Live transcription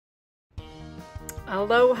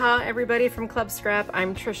Aloha everybody from Club Scrap.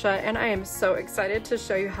 I'm Tricia and I am so excited to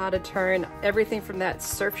show you how to turn everything from that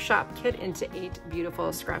surf shop kit into 8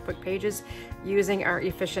 beautiful scrapbook pages using our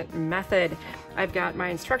efficient method. I've got my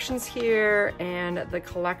instructions here and the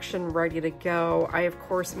collection ready to go. I of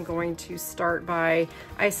course am going to start by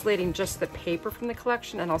isolating just the paper from the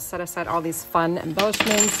collection, and I'll set aside all these fun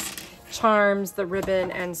embellishments, charms, the ribbon,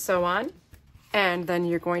 and so on. And then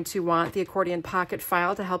you're going to want the accordion pocket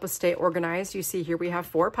file to help us stay organized. You see here we have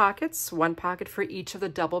 4 pockets, 1 pocket for each of the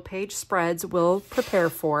double page spreads we'll prepare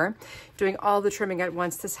for. Doing all the trimming at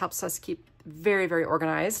once, this helps us keep very, very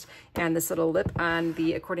organized. And this little lip on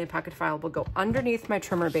the accordion pocket file will go underneath my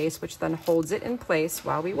trimmer base, which then holds it in place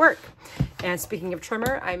while we work. And speaking of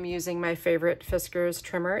trimmer, I'm using my favorite Fiskars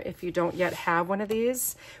trimmer. If you don't yet have one of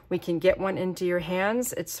these, we can get one into your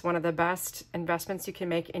hands. It's one of the best investments you can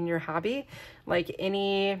make in your hobby. Like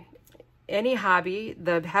any hobby,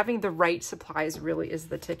 having the right supplies really is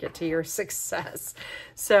the ticket to your success.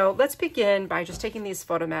 So let's begin by just taking these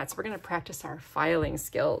photo mats. We're going to practice our filing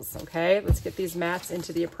skills, okay? Let's get these mats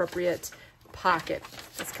into the appropriate pocket.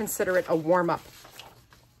 Let's consider it a warm-up.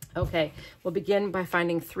 Okay, we'll begin by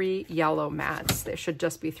finding 3 yellow mats. There should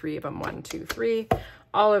just be 3 of them. 1, 2, 3.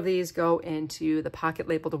 All of these go into the pocket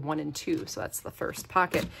labeled 1 and 2, so that's the first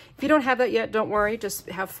pocket. If you don't have that yet, don't worry, just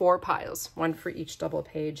have 4 piles, 1 for each double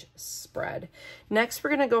page spread. Next, we're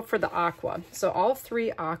gonna go for the aqua. So all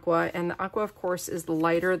 3 aqua, and the aqua, of course, is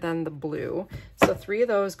lighter than the blue. So 3 of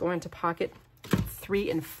those go into pocket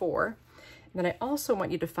 3 and 4. And then I also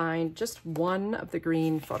want you to find just 1 of the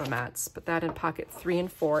green photo mats, put that in pocket 3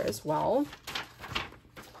 and 4 as well.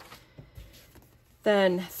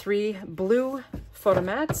 Then 3 blue photo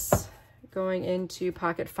mats going into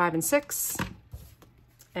pocket 5 and 6.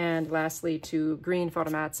 And lastly, 2 green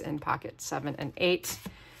photo mats in pocket 7 and 8.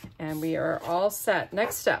 And we are all set.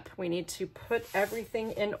 Next step, we need to put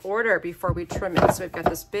everything in order before we trim it. So we've got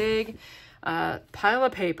this big pile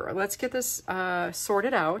of paper. Let's get this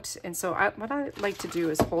sorted out. And so what I like to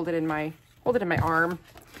do is hold it in my arm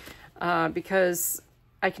because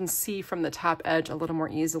I can see from the top edge a little more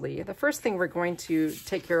easily. The first thing we're going to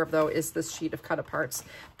take care of though is this sheet of Cutaparts.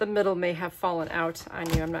 The middle may have fallen out on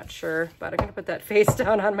you, I'm not sure, but I'm gonna put that face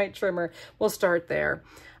down on my trimmer. We'll start there.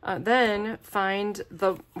 Then find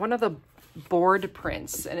one of the board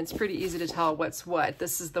prints, and it's pretty easy to tell what's what.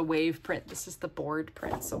 This is the wave print, this is the board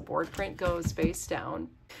print. So board print goes face down.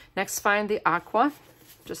 Next, find the aqua.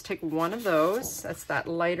 Just take 1 of those. That's that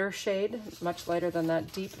lighter shade, much lighter than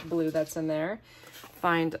that deep blue that's in there.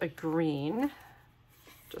 Find a green,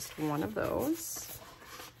 just 1 of those,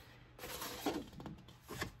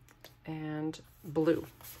 and blue.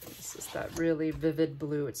 This is that really vivid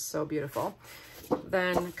blue. It's so beautiful.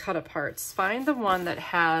 Then Cutaparts. Find the one that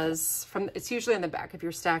has, it's usually in the back of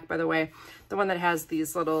your stack, by the way, the one that has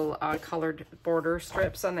these little colored border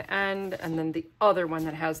strips on the end, and then the other one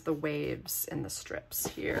that has the waves in the strips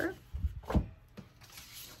here.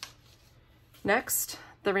 Next,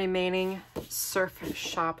 the remaining surf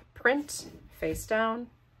shop print, face down.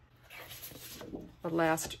 The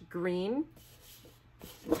last green.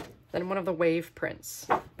 Then one of the wave prints,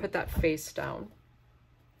 put that face down.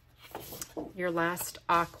 Your last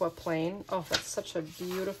aqua plain. Oh, that's such a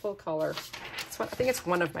beautiful color. I think it's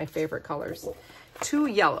one of my favorite colors. 2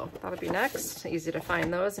 yellow, that'll be next. Easy to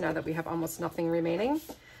find those now that we have almost nothing remaining.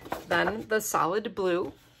 Then the solid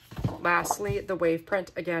blue. Lastly, the wave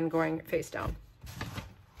print, again going face down.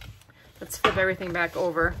 Let's flip everything back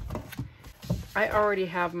over. I already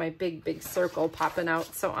have my big circle popping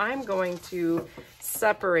out, so I'm going to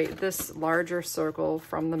separate this larger circle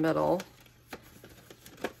from the middle.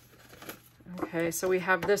 Okay, so we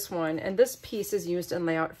have this one, and this piece is used in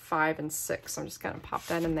layout 5 and 6. So I'm just gonna pop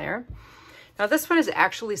that in there. Now this one is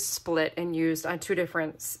actually split and used on 2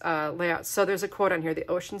 different layouts. So there's a quote on here, the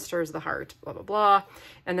ocean stirs the heart, blah, blah, blah.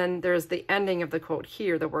 And then there's the ending of the quote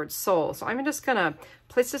here, the word soul. So I'm just gonna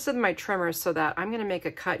place this in my trimmer so that I'm gonna make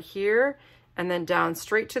a cut here and then down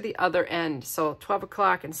straight to the other end. So 12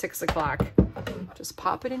 o'clock and 6 o'clock. Just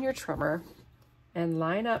pop it in your trimmer and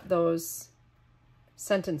line up those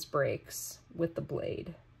sentence breaks with the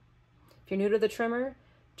blade. If you're new to the trimmer,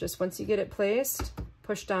 just once you get it placed,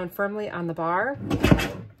 push down firmly on the bar,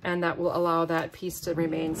 and that will allow that piece to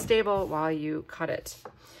remain stable while you cut it.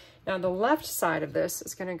 Now the left side of this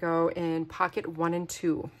is going to go in pocket 1 and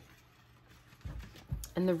 2.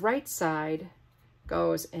 And the right side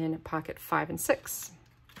goes in pocket 5 and 6.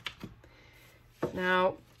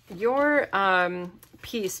 Now your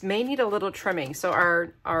piece may need a little trimming. So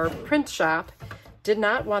our print shop did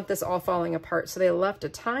not want this all falling apart, so they left a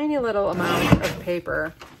tiny little amount of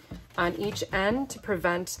paper on each end to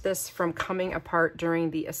prevent this from coming apart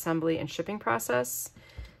during the assembly and shipping process.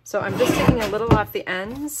 So I'm just taking a little off the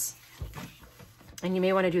ends, and you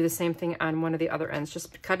may want to do the same thing on one of the other ends.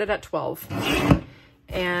 Just cut it at 12.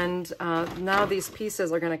 And now these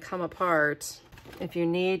pieces are going to come apart. If you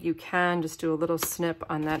need, you can just do a little snip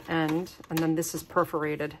on that end, and then this is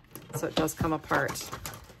perforated, so it does come apart.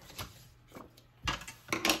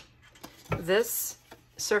 This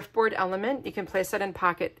surfboard element, you can place that in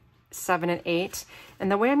pocket 7 and 8.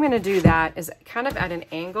 And the way I'm going to do that is kind of at an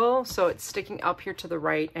angle, so it's sticking up here to the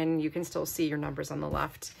right, and you can still see your numbers on the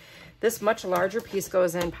left. This much larger piece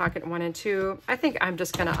goes in pocket 1 and 2. I think I'm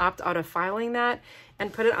just going to opt out of filing that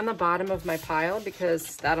and put it on the bottom of my pile,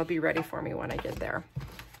 because that'll be ready for me when I get there.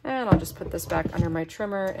 And I'll just put this back under my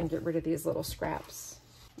trimmer and get rid of these little scraps.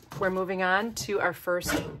 We're moving on to our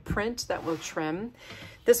first print that we'll trim.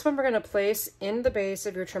 This one we're going to place in the base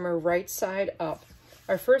of your trimmer, right side up.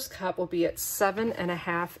 Our first cut will be at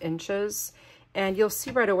 7.5 inches. And you'll see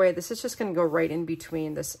right away, this is just going to go right in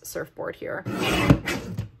between this surfboard here.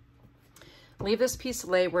 Leave this piece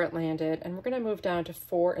lay where it landed, and we're going to move down to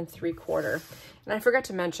 4 3/4. And I forgot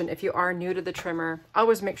to mention, if you are new to the trimmer,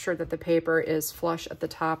 always make sure that the paper is flush at the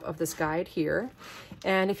top of this guide here.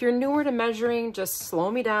 And if you're newer to measuring, just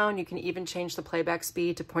slow me down. You can even change the playback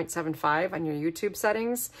speed to 0.75 on your YouTube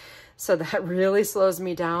settings. So that really slows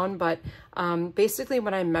me down. But basically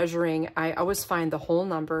when I'm measuring, I always find the whole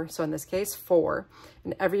number. So in this case, 4,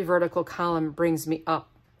 and every vertical column brings me up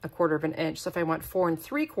 1/4 inch. So if I want 4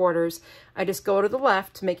 3/4, I just go to the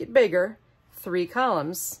left to make it bigger, 3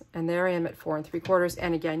 columns, and there I am at 4 3/4.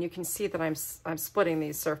 And again, you can see that I'm splitting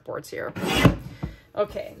these surfboards here.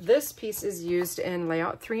 Okay, this piece is used in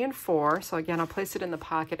layout 3 and 4. So again, I'll place it in the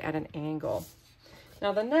pocket at an angle.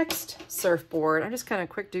 Now the next surfboard, I'm just gonna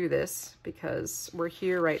quick do this because we're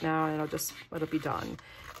here right now, and it'll be done.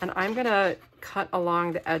 And I'm gonna cut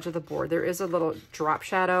along the edge of the board. There is a little drop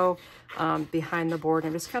shadow behind the board.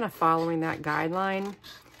 I'm just kind of following that guideline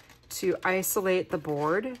to isolate the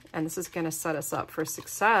board. And this is gonna set us up for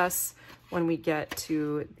success when we get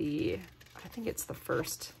to I think it's the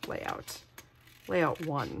first layout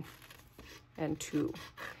 1 and 2.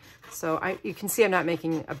 So you can see I'm not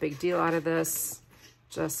making a big deal out of this.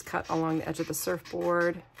 Just cut along the edge of the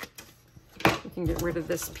surfboard. You can get rid of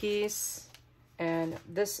this piece. And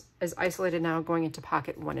this is isolated now, going into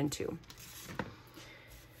pocket 1 and 2.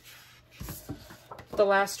 The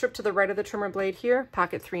last strip to the right of the trimmer blade here,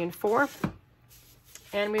 pocket 3 and 4.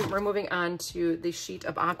 And we're moving on to the sheet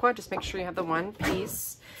of aqua. Just make sure you have the one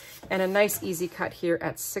piece. And a nice easy cut here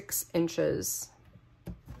at 6 inches.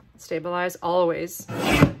 Stabilize always.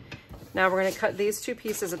 Now we're going to cut these 2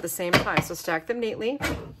 pieces at the same time. So stack them neatly.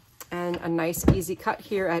 And a nice easy cut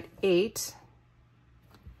here at 8.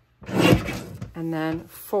 And then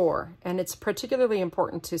 4. And it's particularly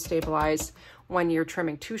important to stabilize when you're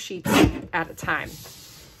trimming 2 sheets at a time.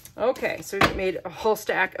 Okay, so we've made a whole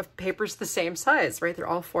stack of papers the same size, right? They're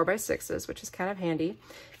all 4x6s, which is kind of handy.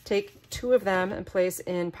 Take 2 of them and place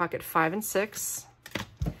in pocket 5 and 6,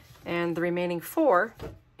 and the remaining 4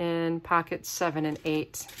 in pocket 7 and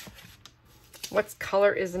 8. What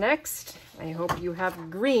color is next? I hope you have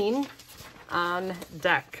green on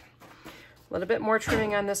deck. A little bit more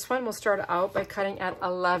trimming on this one. We'll start out by cutting at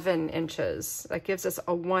 11 inches. That gives us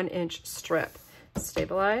a 1-inch strip.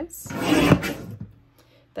 Stabilize.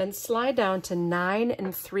 Then slide down to 9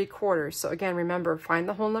 3/4. So again, remember, find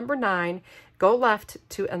the hole number 9, go left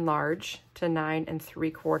to enlarge to 9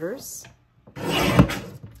 3/4,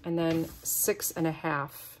 and then 6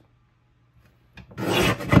 1/2.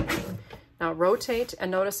 Now rotate,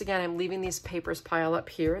 and notice again, I'm leaving these papers pile up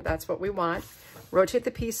here. That's what we want. Rotate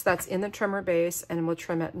the piece that's in the trimmer base, and we'll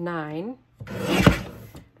trim at 9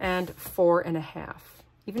 and 4 1/2.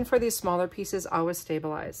 Even for these smaller pieces, always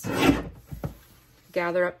stabilize.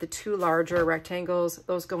 Gather up the 2 larger rectangles.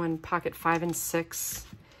 Those go in pocket 5 and 6.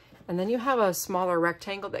 And then you have a smaller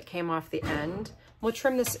rectangle that came off the end. We'll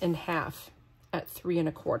trim this in half at 3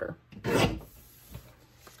 1/4.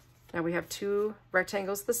 Now we have 2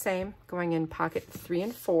 rectangles the same going in pocket 3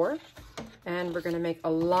 and 4. And we're going to make a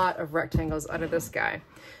lot of rectangles out of this guy.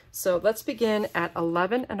 So let's begin at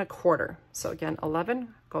 11 1/4. So again,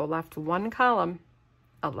 11, go left 1 column,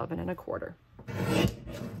 11 1/4.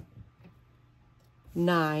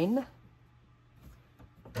 9,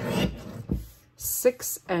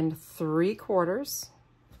 6 3/4,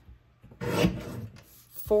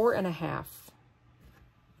 4 1/2,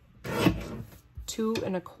 2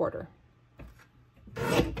 1/4.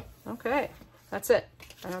 Okay, that's it.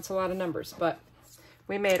 I know it's a lot of numbers, but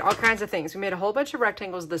We made all kinds of things. We made a whole bunch of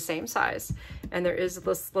rectangles the same size, and there is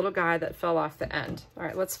this little guy that fell off the end. All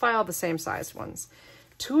right, let's file the same size ones.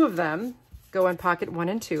 2 of them go in pocket 1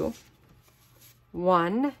 and 2,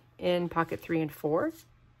 1 in pocket 3 and 4,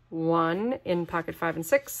 1 in pocket 5 and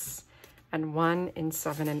 6, and 1 in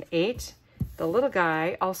 7 and 8. The little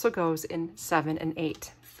guy also goes in 7 and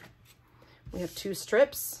 8. We have 2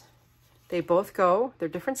 strips. They both go, they're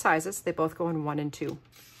different sizes, they both go in 1 and 2.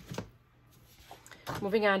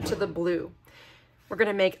 Moving on to the blue. We're going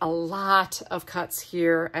to make a lot of cuts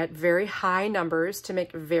here at very high numbers to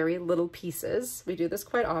make very little pieces. We do this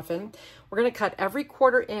quite often. We're going to cut every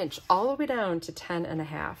 1/4 inch all the way down to 10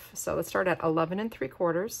 1/2. So let's start at 11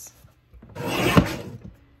 3/4,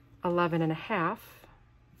 11 1/2,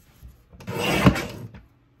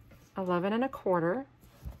 11 1/4,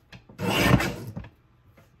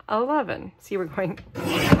 11. See, we're going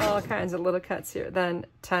all kinds of little cuts here. Then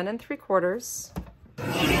 10 3/4.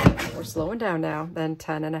 We're slowing down now, then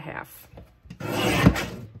 10 1/2.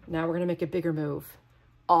 Now we're going to make a bigger move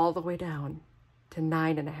all the way down to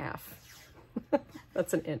 9 1/2.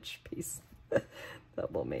 That's an inch piece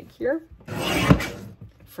that we'll make here.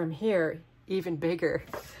 From here, even bigger.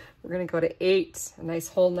 We're going to go to 8, a nice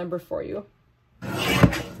whole number for you.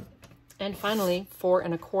 And finally, 4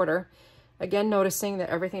 1/4. Again, noticing that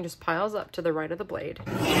everything just piles up to the right of the blade.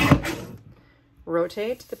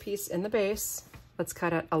 Rotate the piece in the base. Let's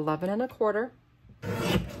cut at 11 1/4,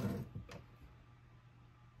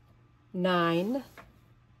 9,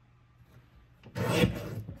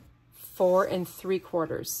 4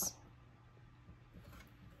 3/4.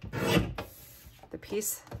 The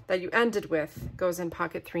piece that you ended with goes in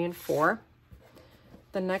pocket 3 and 4.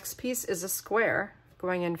 The next piece is a square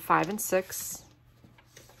going in 5 and 6.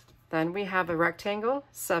 Then we have a rectangle,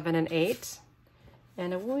 7 and 8,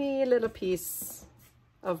 and a wee little piece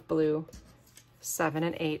of blue, 7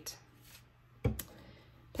 and 8.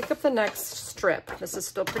 Pick up the next strip. This is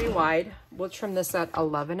still pretty wide. We'll trim this at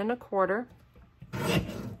 11 1/4,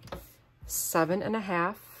 7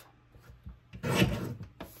 1/2,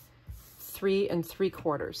 3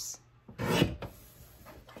 3/4.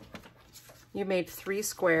 You made 3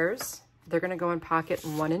 squares. They're going to go in pocket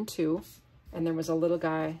 1 and 2, and there was a little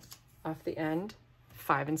guy off the end,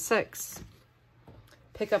 5 and 6.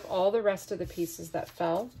 Pick up all the rest of the pieces that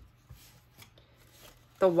fell.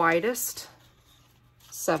 The widest,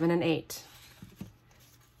 7 and 8.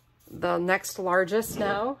 The next largest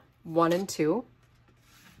now, 1 and 2.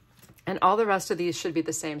 And all the rest of these should be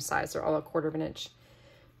the same size. They're all 1/4 inch.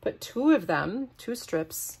 Put 2 of them, 2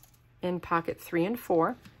 strips, in pocket 3 and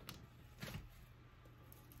 4.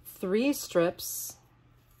 3 strips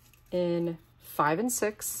in 5 and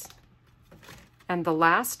 6. And the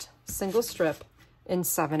last single strip in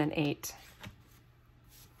 7 and 8.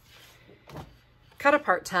 Cut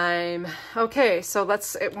apart time. Okay, so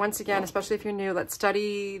let's, once again, especially if you're new, let's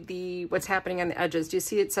study what's happening on the edges. Do you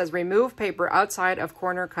see it says remove paper outside of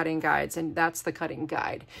corner cutting guides, and that's the cutting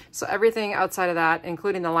guide. So everything outside of that,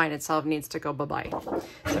 including the line itself, needs to go bye-bye. So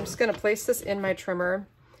I'm just gonna place this in my trimmer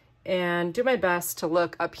and do my best to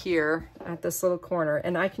look up here at this little corner,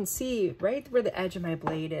 and I can see right where the edge of my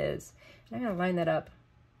blade is. And I'm gonna line that up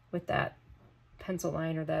with that pencil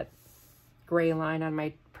line or that gray line on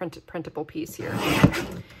my printable piece here.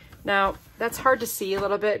 Now, that's hard to see a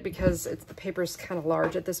little bit because the paper's kind of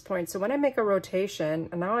large at this point. So when I make a rotation,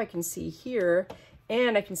 and now I can see here,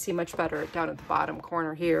 and I can see much better down at the bottom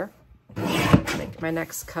corner here. Make my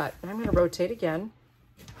next cut. And I'm gonna rotate again.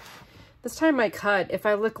 This time my cut, if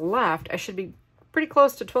I look left, I should be pretty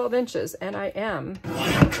close to 12 inches, and I am.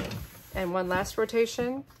 And one last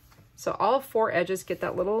rotation. So all 4 edges get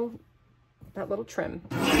that little trim.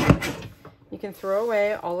 You can throw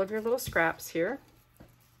away all of your little scraps here.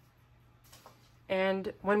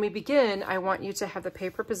 And when we begin, I want you to have the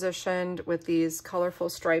paper positioned with these colorful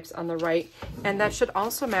stripes on the right, and that should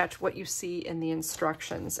also match what you see in the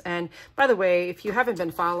instructions. And by the way, if you haven't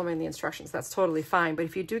been following the instructions, that's totally fine. But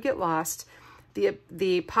if you do get lost,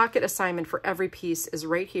 the pocket assignment for every piece is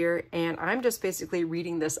right here, and I'm just basically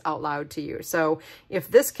reading this out loud to you. So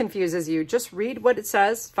if this confuses you, just read what it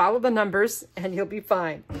says, follow the numbers, and you'll be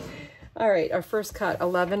fine. All right, our first cut,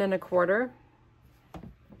 11 1/4.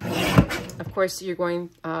 Of course, you're going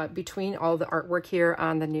between all the artwork here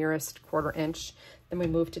on the nearest 1/4 inch. Then we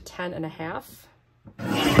move to 10 1/2,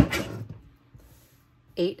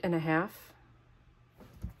 8 1/2,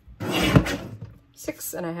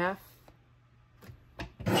 6 1/2,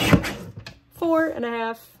 4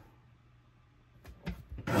 1/2,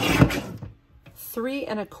 3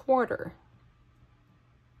 1/4.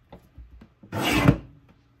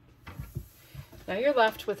 Now you're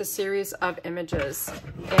left with a series of images,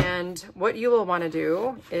 and what you will want to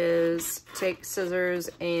do is take scissors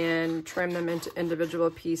and trim them into individual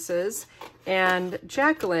pieces. And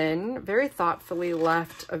Jacqueline very thoughtfully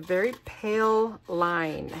left a very pale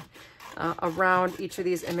line around each of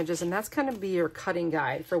these images, and that's going to be your cutting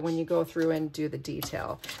guide for when you go through and do the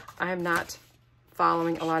detail. I'm not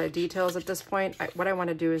following a lot of details at this point. What I want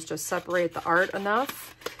to do is just separate the art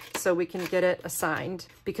enough so we can get it assigned,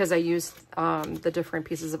 because I used the different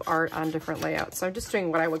pieces of art on different layouts. So I'm just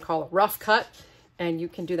doing what I would call a rough cut, and you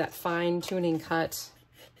can do that fine tuning cut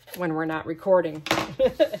when we're not recording,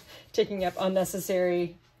 taking up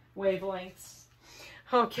unnecessary wavelengths.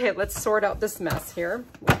 Okay, let's sort out this mess here.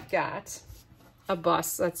 We've got a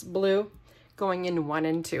bus that's blue going in 1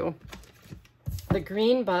 and 2. The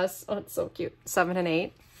green bus, oh, it's so cute, 7 and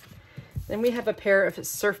 8. Then we have a pair of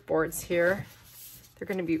surfboards here. They're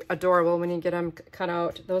going to be adorable when you get them cut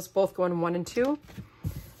out. Those both go in 1 and 2.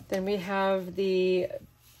 Then we have the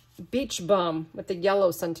beach bum with the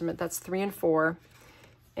yellow sentiment. That's 3 and 4.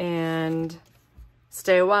 And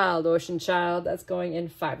Stay Wild, Ocean Child. That's going in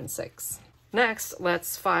 5 and 6. Next,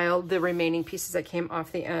 let's file the remaining pieces that came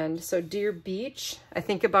off the end. So Dear Beach, I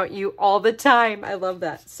think about you all the time. I love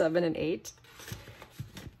that, 7 and 8.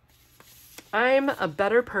 I'm a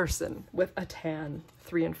Better Person with a Tan,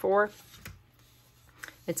 3 and 4.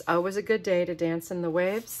 It's Always a Good Day to Dance in the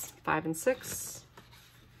Waves, 5 and 6.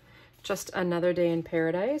 Just Another Day in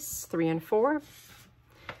Paradise, 3 and 4.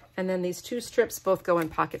 And then these 2 strips both go in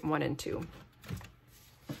pocket 1 and 2.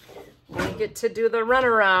 We get to do the run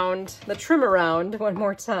around, the trim around one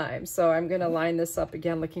more time. So I'm going to line this up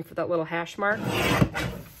again, looking for that little hash mark,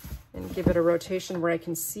 and give it a rotation where I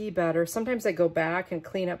can see better. Sometimes I go back and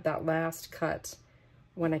clean up that last cut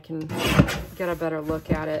when I can get a better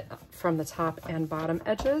look at it from the top and bottom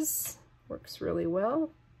edges. Works really well.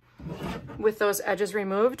 With those edges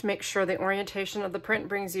removed, make sure the orientation of the print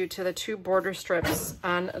brings you to the 2 border strips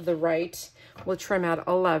on the right. We'll trim at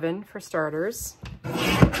 11 for starters,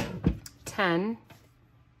 10,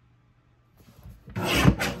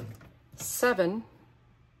 7,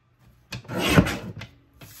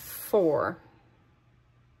 4,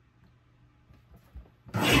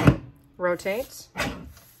 rotate,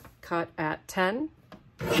 cut at 10,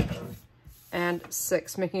 and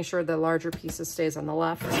 6, making sure the larger pieces stays on the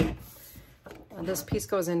left. This piece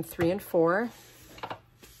goes in 3 and 4,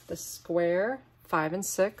 the square 5 and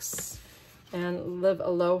 6, and Live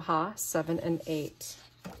Aloha 7 and 8.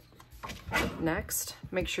 Next,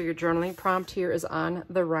 make sure your journaling prompt here is on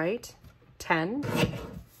the right, 10,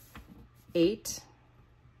 8,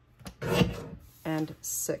 and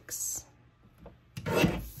 6.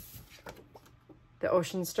 The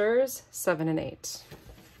Ocean Stirs, 7 and 8.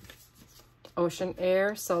 Ocean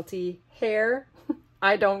Air, Salty Hair,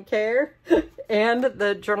 I Don't Care. And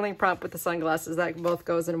the journaling prompt with the sunglasses, that both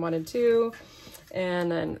goes in 1 and 2.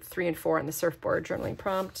 And then 3 and 4 on the surfboard journaling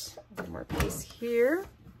prompt. One more piece here.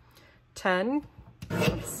 10.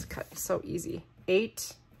 Let's cut, so easy.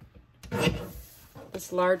 8.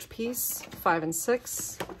 This large piece, 5 and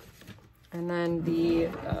 6. And then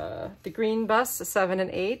the green bus, 7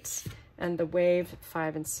 and 8. And the wave,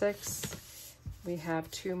 5 and 6. We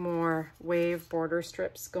have 2 more wave border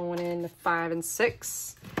strips going in 5 and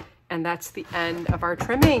 6. And that's the end of our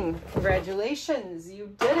trimming. Congratulations,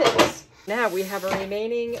 you did it. Now we have a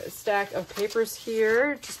remaining stack of papers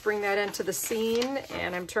here. Just bring that into the scene,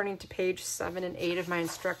 and I'm turning to page 7 and 8 of my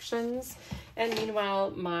instructions. And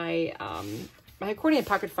meanwhile, my accordion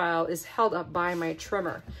pocket file is held up by my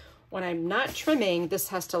trimmer. When I'm not trimming, this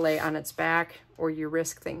has to lay on its back, or you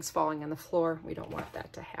risk things falling on the floor. We don't want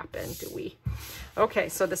that to happen, do we? Okay,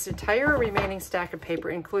 so this entire remaining stack of paper,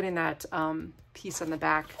 including that piece on the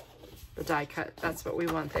back, the die cut, that's what we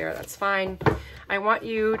want there. That's fine. I want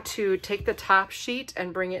you to take the top sheet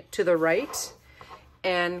and bring it to the right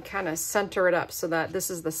and kind of center it up so that this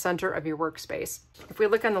is the center of your workspace. If we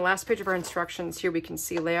look on the last page of our instructions here, we can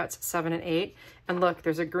see layouts 7 and 8. And look,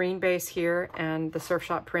 there's a green base here and the Surf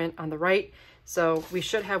Shop print on the right. So we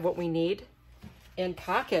should have what we need in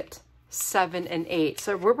pocket 7 and 8.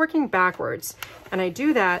 So we're working backwards. And I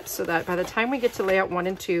do that so that by the time we get to layout 1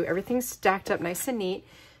 and 2, everything's stacked up nice and neat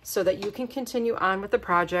so that you can continue on with the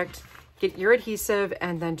project, get your adhesive,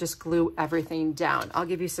 and then just glue everything down. I'll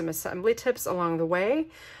give you some assembly tips along the way,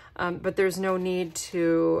 but there's no need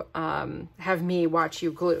to have me watch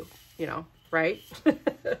you glue, you know, right?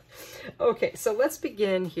 Okay, so let's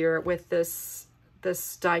begin here with this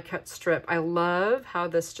die cut strip. I love how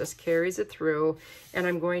this just carries it through, and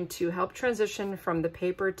I'm going to help transition from the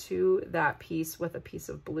paper to that piece with a piece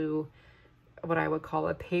of blue, what I would call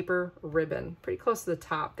a paper ribbon, pretty close to the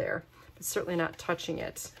top there, but certainly not touching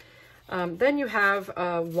it. Then you have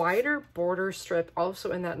a wider border strip,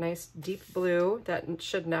 also in that nice deep blue that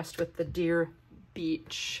should nest with the deer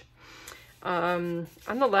beach. On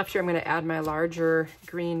the left here, I'm going to add my larger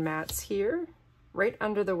green mats here, right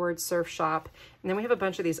under the word Surf Shop. And then we have a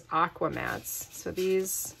bunch of these aqua mats. So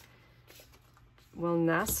these will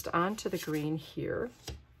nest onto the green here.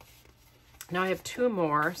 Now I have 2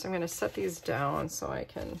 more, so I'm going to set these down so I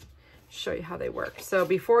can show you how they work. So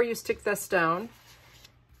before you stick this down,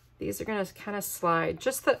 these are going to kind of slide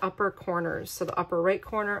just the upper corners. So the upper right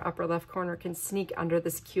corner, upper left corner can sneak under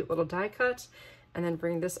this cute little die cut, and then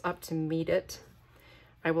bring this up to meet it.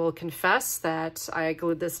 I will confess that I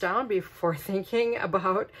glued this down before thinking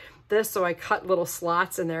about this, so I cut little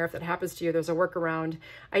slots in there. If that happens to you, there's a workaround.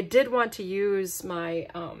 I did want to use my,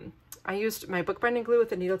 I used my bookbinding glue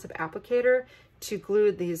with a needle tip applicator to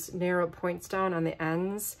glue these narrow points down on the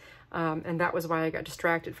ends. And that was why I got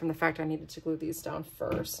distracted from the fact I needed to glue these down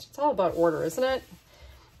first. It's all about order, isn't it?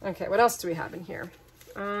 Okay, what else do we have in here?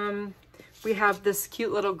 We have this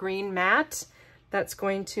cute little green mat that's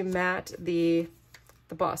going to mat the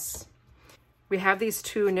bus. We have these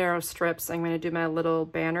 2 narrow strips. I'm going to do my little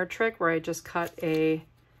banner trick where I just cut a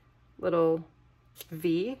little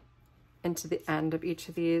V into the end of each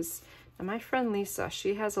of these. And my friend Lisa,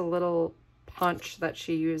 she has a little punch that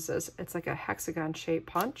she uses. It's like a hexagon shaped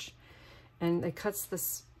punch. And it cuts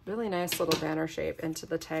this really nice little banner shape into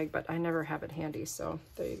the tag, but I never have it handy, so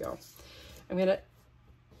there you go. I'm gonna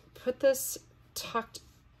put this tucked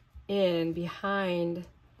in behind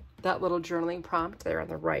that little journaling prompt there on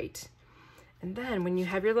the right. And then when you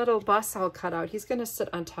have your little bus all cut out, he's gonna sit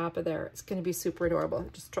on top of there. It's gonna be super adorable,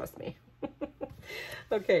 just trust me.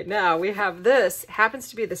 Okay, now we have this, happens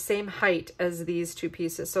to be the same height as these 2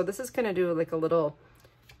 pieces. So this is gonna do like a little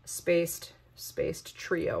spaced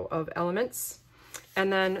trio of elements.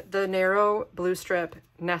 And then the narrow blue strip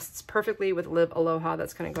nests perfectly with Live Aloha.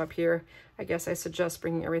 That's going to go up here. I guess I suggest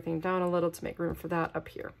bringing everything down a little to make room for that up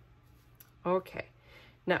here. Okay,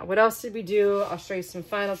 now what else did we do? I'll show you some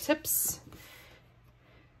final tips.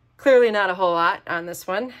 Clearly not a whole lot on this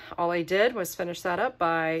one. All I did was finish that up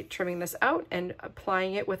by trimming this out and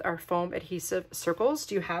applying it with our foam adhesive circles.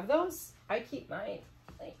 Do you have those? I keep mine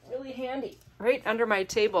like really handy. Right under my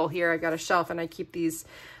table here, I've got a shelf and I keep these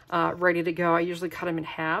ready to go. I usually cut them in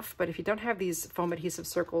half, but if you don't have these foam adhesive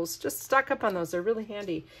circles, just stock up on those. They're really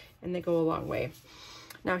handy and they go a long way.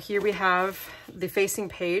 Now here we have the facing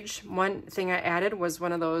page. One thing I added was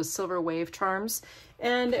one of those silver wave charms.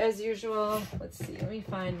 And as usual, let's see, let me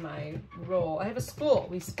find my roll. I have a spool.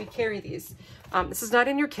 We carry these. This is not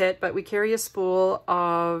in your kit, but we carry a spool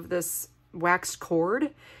of this waxed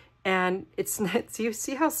cord. And it's not, you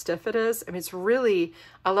see how stiff it is? I mean, it's really,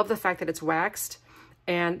 I love the fact that it's waxed.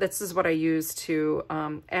 And this is what I use to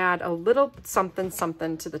add a little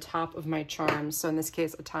something to the top of my charms. So in this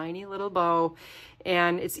case, a tiny little bow.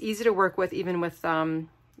 And it's easy to work with, even with,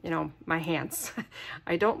 you know, my hands.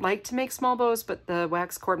 I don't like to make small bows, but the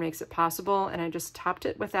wax cord makes it possible. And I just topped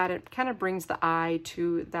it with that. It kind of brings the eye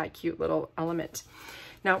to that cute little element.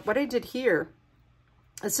 Now, what I did here,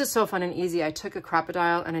 it's just so fun and easy. I took a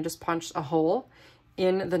Crop-A-Dile and I just punched a hole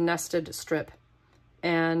in the nested strip.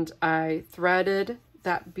 And I threaded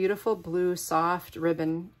that beautiful blue soft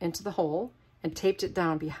ribbon into the hole and taped it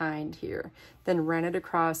down behind here. Then ran it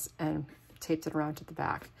across and taped it around to the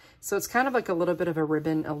back. So it's kind of like a little bit of a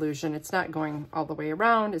ribbon illusion. It's not going all the way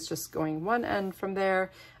around. It's just going one end from there.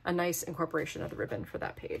 A nice incorporation of the ribbon for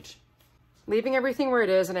that page. Leaving everything where it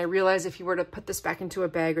is, and I realize if you were to put this back into a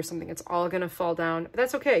bag or something, it's all gonna fall down. But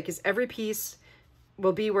that's okay, because every piece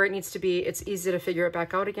will be where it needs to be. It's easy to figure it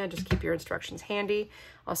back out again. Just keep your instructions handy.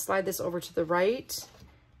 I'll slide this over to the right,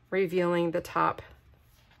 revealing the top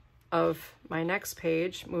of my next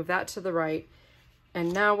page. Move that to the right.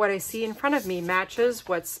 And now what I see in front of me matches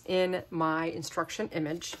what's in my instruction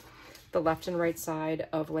image, the left and right side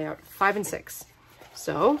of layout 5 and 6.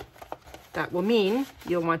 So that will mean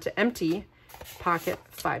you'll want to empty pocket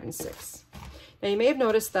 5 and 6. Now you may have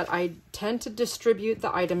noticed that I tend to distribute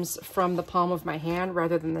the items from the palm of my hand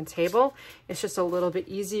rather than the table. It's just a little bit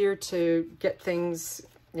easier to get things,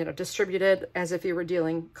 you know, distributed as if you were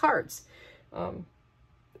dealing cards.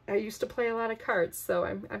 I used to play a lot of cards, so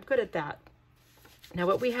I'm good at that. Now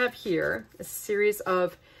what we have here is a series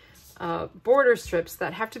of border strips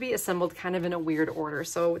that have to be assembled kind of in a weird order.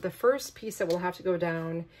 So the first piece that will have to go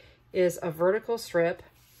down is a vertical strip,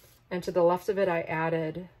 and to the left of it I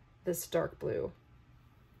added this dark blue.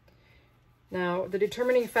 Now the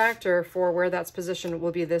determining factor for where that's positioned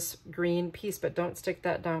will be this green piece, but don't stick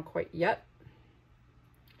that down quite yet.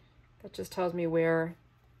 That just tells me where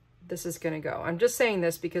this is going to go. I'm just saying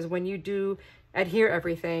this because when you do adhere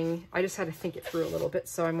everything, I just had to think it through a little bit,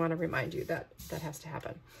 so I want to remind you that that has to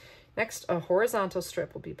happen. Next, a horizontal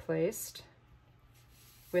strip will be placed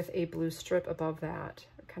with a blue strip above that.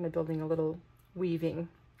 We're kind of building a little weaving,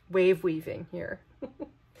 wave weaving here.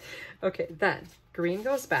 Okay, then green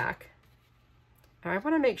goes back. I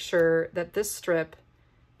want to make sure that this strip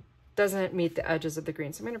doesn't meet the edges of the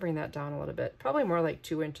green, so I'm going to bring that down a little bit, probably more like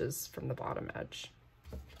 2 inches from the bottom edge.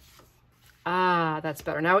 Ah, that's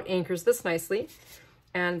better. Now it anchors this nicely,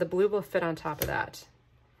 and the blue will fit on top of that.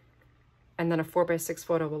 And then a 4x6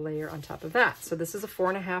 photo will layer on top of that. So this is a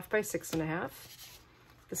 4.5 by 6.5.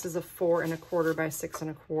 This is a 4.25 by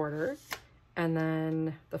 6.25. And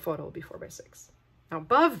then the photo will be 4x6. Now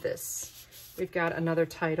above this, we've got another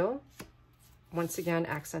title, once again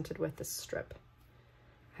accented with this strip.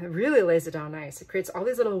 It really lays it down nice. It creates all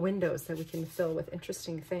these little windows that we can fill with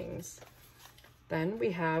interesting things. Then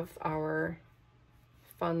we have our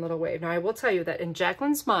fun little wave. Now I will tell you that in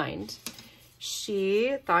Jacqueline's mind,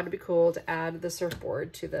 she thought it'd be cool to add the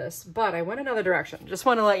surfboard to this, but I went another direction. Just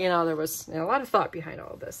want to let you know there was a lot of thought behind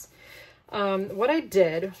all of this. What I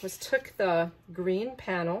did was took the green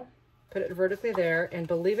panel, put it vertically there, and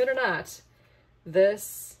believe it or not,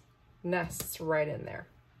 this nests right in there.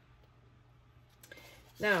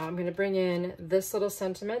 Now I'm going to bring in this little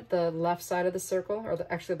sentiment, the left side of the circle, or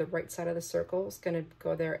actually the right side of the circle is going to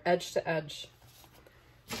go there edge to edge.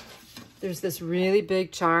 There's this really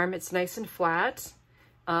big charm. It's nice and flat,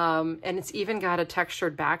 and it's even got a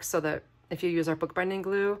textured back so that if you use our bookbinding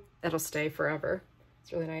glue, it'll stay forever.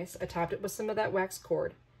 It's really nice. I topped it with some of that wax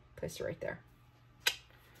cord. Placed it right there.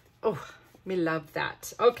 Oh, me love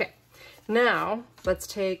that. Okay, now let's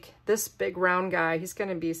take this big round guy. He's going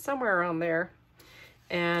to be somewhere around there.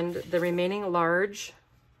 And the remaining large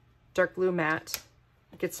dark blue mat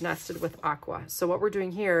gets nested with aqua. So what we're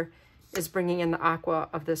doing here is bringing in the aqua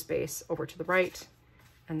of this base over to the right,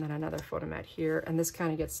 and then another photo mat here. And this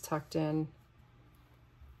kind of gets tucked in.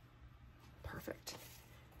 Perfect.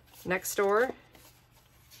 Next door,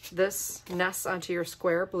 this nests onto your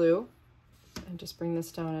square blue. And just bring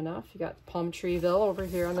this down enough. You got Palm Treeville over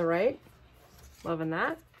here on the right. Loving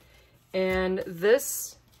that. And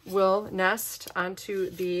this will nest onto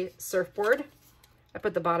the surfboard. I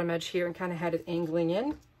put the bottom edge here and kind of had it angling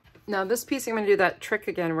in. Now this piece, I'm going to do that trick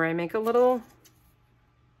again where I make a little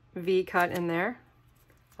V cut in there,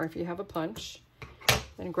 or if you have a punch,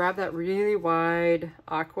 then grab that really wide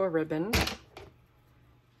aqua ribbon,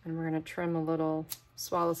 and we're going to trim a little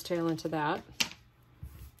swallow's tail into that.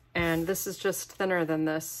 And this is just thinner than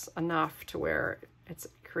this enough to where it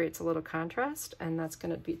creates a little contrast, and that's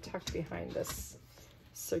going to be tucked behind this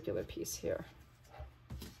circular piece here.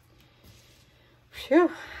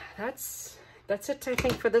 Phew, that's it, I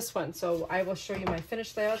think, for this one. So I will show you my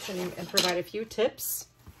finished layouts and provide a few tips.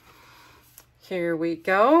 Here we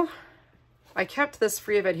go. I kept this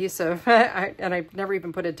free of adhesive and I never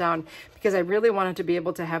even put it down because I really wanted to be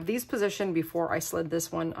able to have these positioned before I slid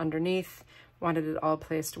this one underneath. Wanted it all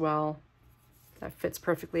placed well. That fits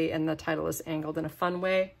perfectly, and the title is angled in a fun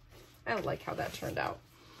way. I like how that turned out.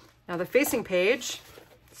 Now the facing page,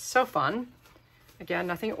 so fun. Again,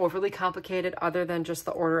 nothing overly complicated other than just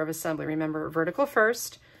the order of assembly. Remember, vertical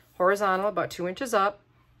first, horizontal about 2 inches up,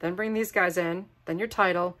 then bring these guys in, then your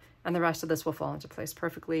title, and the rest of this will fall into place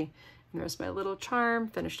perfectly. And there's my little charm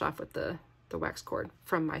finished off with the wax cord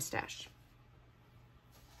from my stash.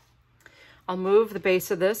 I'll move the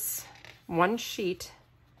base of this one sheet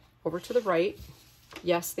over to the right.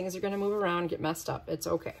 Yes, things are going to move around, get messed up. It's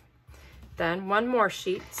okay. Then one more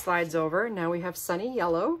sheet slides over. Now we have sunny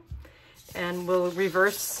yellow, and we'll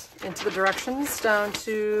reverse into the directions down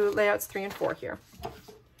to layouts 3 and 4 here.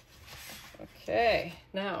 Okay,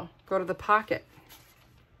 now go to the pocket.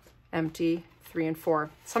 Empty 3 and 4.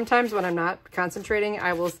 Sometimes when I'm not concentrating,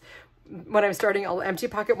 when I'm starting, I'll empty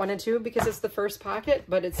pocket 1 and 2 because it's the first pocket,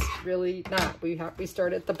 but it's really not. We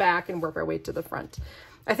start at the back and work our way to the front.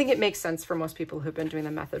 I think it makes sense for most people who've been doing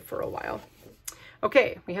the method for a while.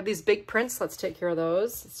 Okay, we have these big prints. Let's take care of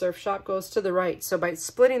those. Surf Shop goes to the right. So by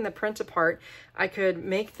splitting the print apart, I could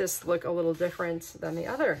make this look a little different than the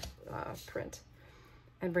other print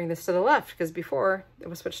and bring this to the left because before it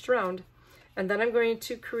was switched around. And then I'm going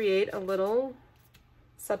to create a little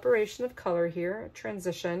separation of color here, a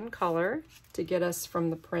transition color to get us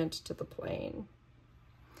from the print to the plane.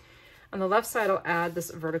 On the left side, I'll add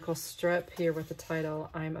this vertical strip here with the title,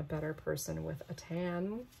 I'm a Better Person with a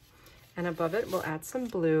Tan. And above it, we'll add some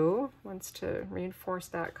blue, wants to reinforce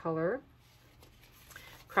that color.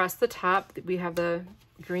 Across the top, we have the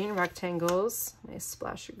green rectangles, nice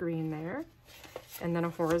splash of green there. and then a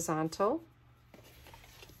horizontal.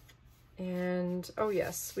 And oh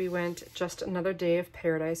yes, we went Just Another Day of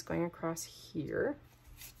Paradise going across here.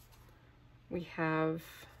 We have,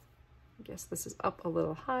 I guess this is up a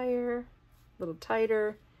little higher, a little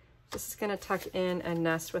tighter. This is gonna tuck in and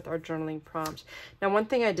nest with our journaling prompt. Now, one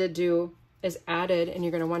thing I did do is added, and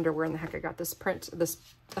you're gonna wonder where in the heck I got this print, this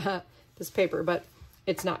paper, but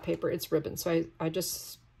it's not paper, it's ribbon. So I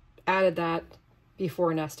just added that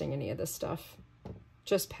before nesting any of this stuff,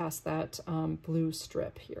 just past that blue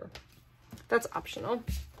strip here. That's optional,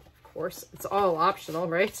 of course, it's all optional,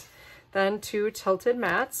 right? Then 2 tilted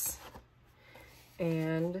mats,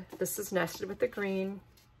 and this is nested with the green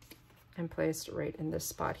and placed right in this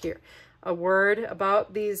spot here. A word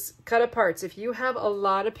about these Cutaparts. If you have a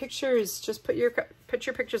lot of pictures, just put your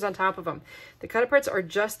pictures on top of them. The Cutaparts are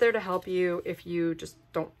just there to help you if you just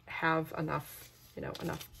don't have enough,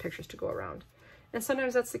 enough pictures to go around. And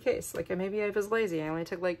sometimes that's the case. Like maybe I was lazy. I only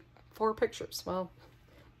took like 4 pictures. Well,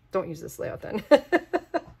 don't use this layout then.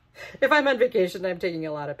 If I'm on vacation, I'm taking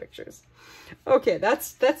a lot of pictures. Okay,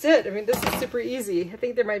 that's it. I mean, this is super easy. I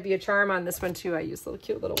think there might be a charm on this one too. I used a little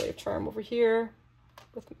cute little wave charm over here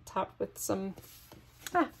with some,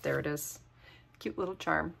 there it is. Cute little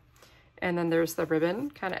charm. And then there's the ribbon,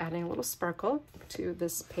 kind of adding a little sparkle to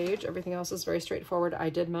this page. Everything else is very straightforward. I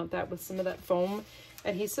did mount that with some of that foam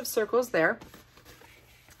adhesive circles there.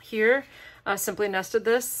 Here, simply nested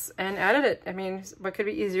this and added it. I mean, what could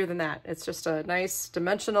be easier than that? It's just a nice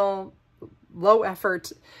dimensional, low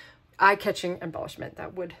effort, eye-catching embellishment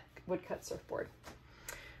that would cut surfboard.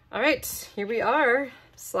 All right, here we are,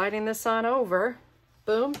 sliding this on over.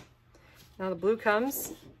 Boom. Now the blue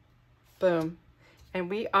comes. Boom. And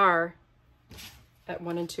we are at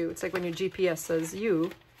 1 and 2. It's like when your GPS says you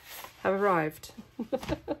have arrived.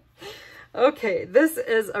 Okay, this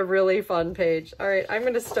is a really fun page. All right, I'm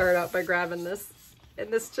going to start out by grabbing this.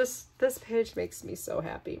 And this page makes me so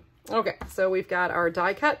happy. Okay, so we've got our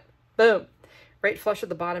die cut. Boom. Right flush at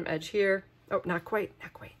the bottom edge here. Oh, not quite.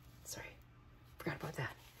 Sorry, forgot about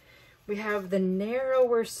that. We have the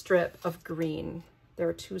narrower strip of green. There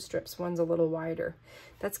are 2 strips. One's a little wider.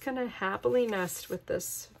 That's going to happily nest with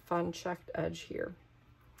this fun checked edge here.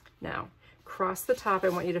 Now, across the top, I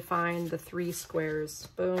want you to find the 3 squares.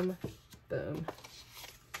 Boom, boom,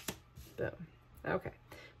 boom. Okay.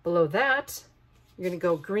 Below that, you're going to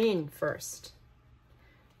go green first,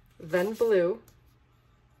 then blue,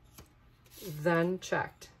 then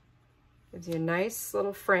checked. Gives you a nice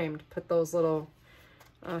little frame to put those little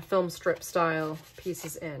film strip style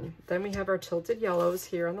pieces in. Then we have our tilted yellows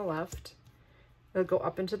here on the left. They'll go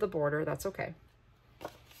up into the border. That's okay.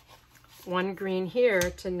 1 green here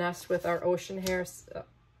to nest with our ocean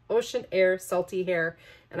air salty hair,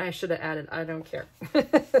 and I should have added, I don't care.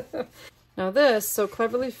 Now this so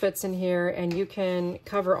cleverly fits in here, and you can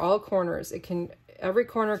cover all corners. Every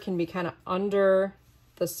corner can be kind of under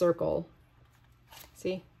the circle.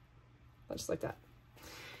 See? Just like that.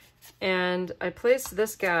 And I placed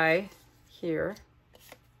this guy here,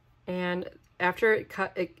 and after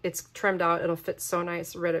it's trimmed out, it'll fit so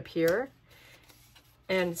nice right up here.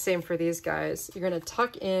 And same for these guys. You're going to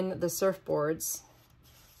tuck in the surfboards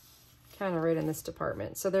kind of right in this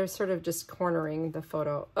department. So they're sort of just cornering the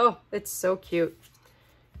photo. Oh, it's so cute.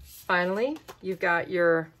 Finally, you've got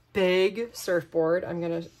your big surfboard. I'm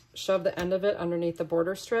going to shove the end of it underneath the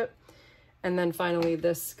border strip. And then finally,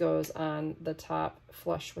 this goes on the top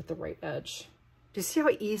flush with the right edge. Do you see how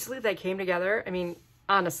easily that came together? I mean,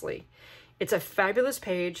 honestly, it's a fabulous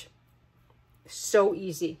page. So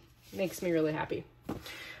easy. Makes me really happy.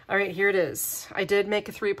 All right, here it is. I did make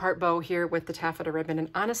a 3-part bow here with the taffeta ribbon. And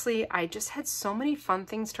honestly, I just had so many fun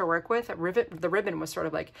things to work with. The ribbon was sort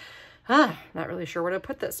of like, not really sure where to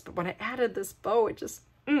put this. But when I added this bow, it just,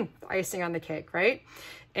 icing on the cake, right?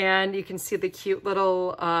 And you can see the cute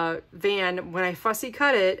little van. When I fussy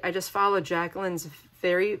cut it, I just followed Jacqueline's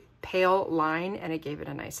very pale line, and it gave it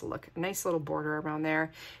a nice look, a nice little border around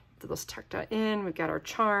there. Those tucked in. We've got our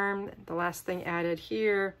charm. The last thing added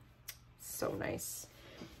here. So nice.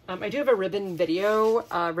 I do have a ribbon video,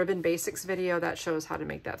 ribbon basics video that shows how to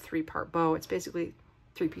make that 3-part bow. It's basically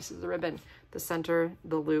 3 pieces of ribbon, the center,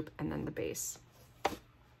 the loop, and then the base.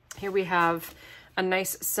 Here we have a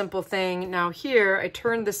nice simple thing. Now here, I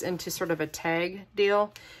turned this into sort of a tag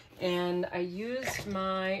deal, and I used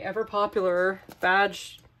my ever popular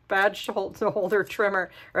badge holder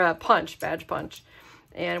trimmer, or a badge punch.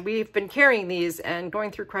 And we've been carrying these and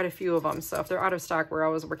going through quite a few of them. So if they're out of stock, we're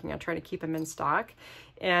always working on trying to keep them in stock.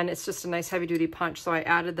 And it's just a nice heavy duty punch. So I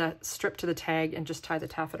added that strip to the tag and just tied the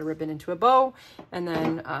taffeta ribbon into a bow, and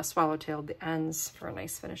then swallowtailed the ends for a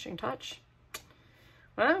nice finishing touch.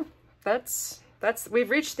 Well, that's we've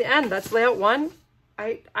reached the end. That's layout 1.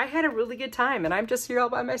 I had a really good time, and I'm just here all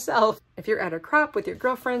by myself. If you're at a crop with your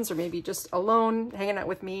girlfriends or maybe just alone hanging out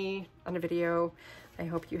with me on a video, I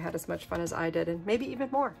hope you had as much fun as I did, and maybe even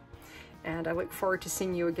more. And I look forward to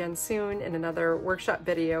seeing you again soon in another workshop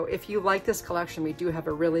video. If you like this collection, we do have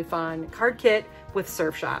a really fun card kit with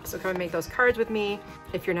Surf Shop. So come and make those cards with me.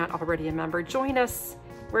 If you're not already a member, join us.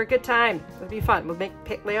 We're a good time. It'll be fun. We'll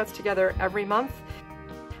pick layouts together every month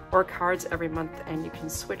or cards every month, and you can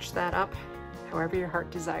switch that up however your heart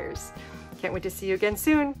desires. Can't wait to see you again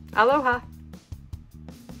soon. Aloha.